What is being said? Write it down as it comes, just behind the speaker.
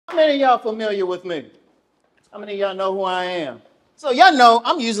How many of y'all familiar with me? How many of y'all know who I am? So y'all know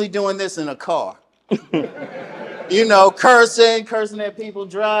I'm usually doing this in a car. You know, cursing at people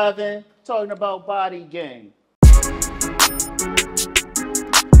driving, talking about body game.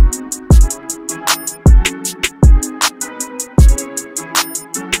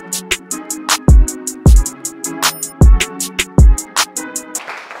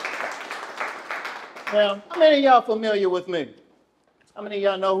 Now, how many of y'all familiar with me? How many of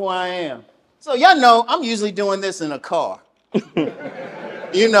y'all know who I am? So y'all know I'm usually doing this in a car.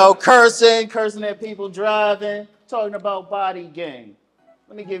 You know, cursing at people driving, talking about body game.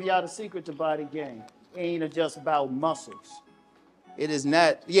 Let me give y'all the secret to body game. It ain't just about muscles. It is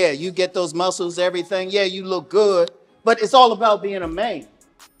not, yeah, you get those muscles, everything. Yeah, you look good, but it's all about being a man.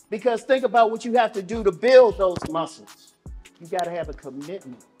 Because think about what you have to do to build those muscles. You got to have a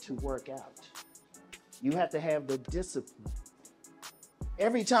commitment to work out. You have to have the discipline.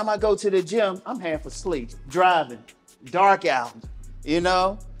 Every time I go to the gym, I'm half asleep, driving, dark out, you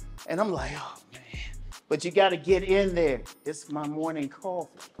know? And I'm like, oh man, but you got to get in there. It's my morning coffee.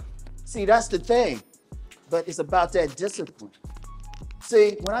 See, that's the thing, but it's about that discipline.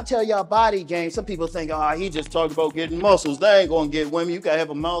 See, when I tell y'all body game, some people think, oh, he just talking about getting muscles. They ain't gonna get women. You gotta have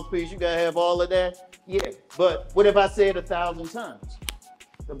a mouthpiece, you gotta have all of that. Yeah, but what if I said 1,000 times?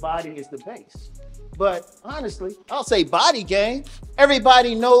 The body is the base. But honestly, I'll say body game.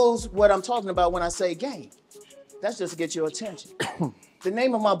 Everybody knows what I'm talking about when I say game. That's just to get your attention. The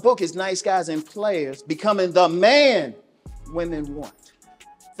name of my book is Nice Guys and Players, Becoming the Man Women Want.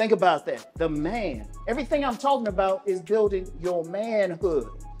 Think about that, the man. Everything I'm talking about is building your manhood.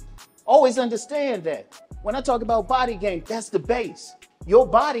 Always understand that. When I talk about body game, that's the base. Your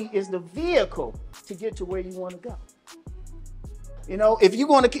body is the vehicle to get to where you want to go. You know,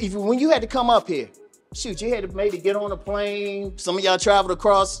 when you had to come up here, shoot, you had to maybe get on a plane. Some of y'all traveled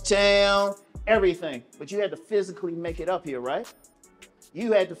across town, everything. But you had to physically make it up here, right?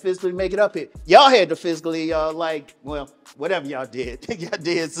 You had to physically make it up here. Y'all had to physically, whatever y'all did. Y'all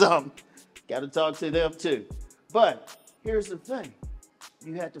did something. Got to talk to them too. But here's the thing.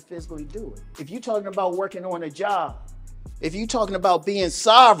 You had to physically do it. If you're talking about working on a job, if you're talking about being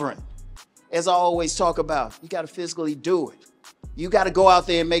sovereign, as I always talk about, you got to physically do it. You got to go out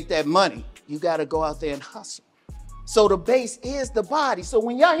there and make that money. You got to go out there and hustle. So the base is the body. So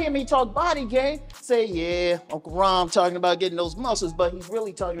when y'all hear me talk body game, say, yeah, Uncle Ron talking about getting those muscles, but he's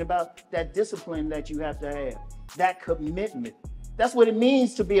really talking about that discipline that you have to have, that commitment. That's what it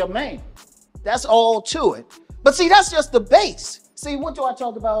means to be a man. That's all to it. But see, that's just the base. See, what do I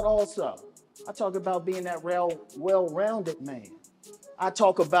talk about also? I talk about being that well-rounded man. I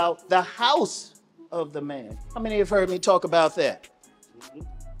talk about the house of the man. How many have heard me talk about that?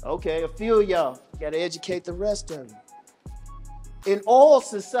 Okay, a few of y'all. Got to educate the rest of you. In all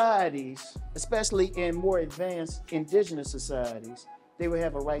societies, especially in more advanced indigenous societies, they would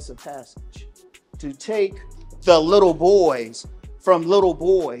have a rites of passage to take the little boys from little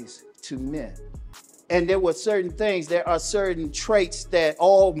boys to men. And there were certain things, there are certain traits that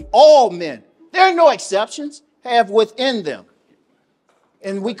all men, there are no exceptions, have within them.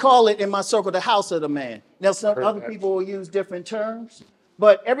 And we call it in my circle the house of the man. Now, some other people will use different terms,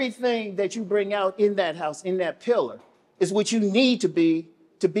 but everything that you bring out in that house, in that pillar, is what you need to be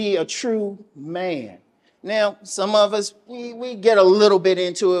a true man. Now, some of us, we get a little bit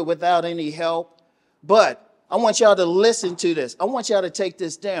into it without any help, but I want y'all to listen to this. I want y'all to take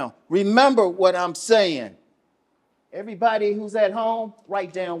this down. Remember what I'm saying. Everybody who's at home,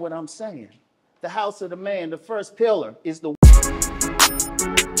 write down what I'm saying. The house of the man, the first pillar is the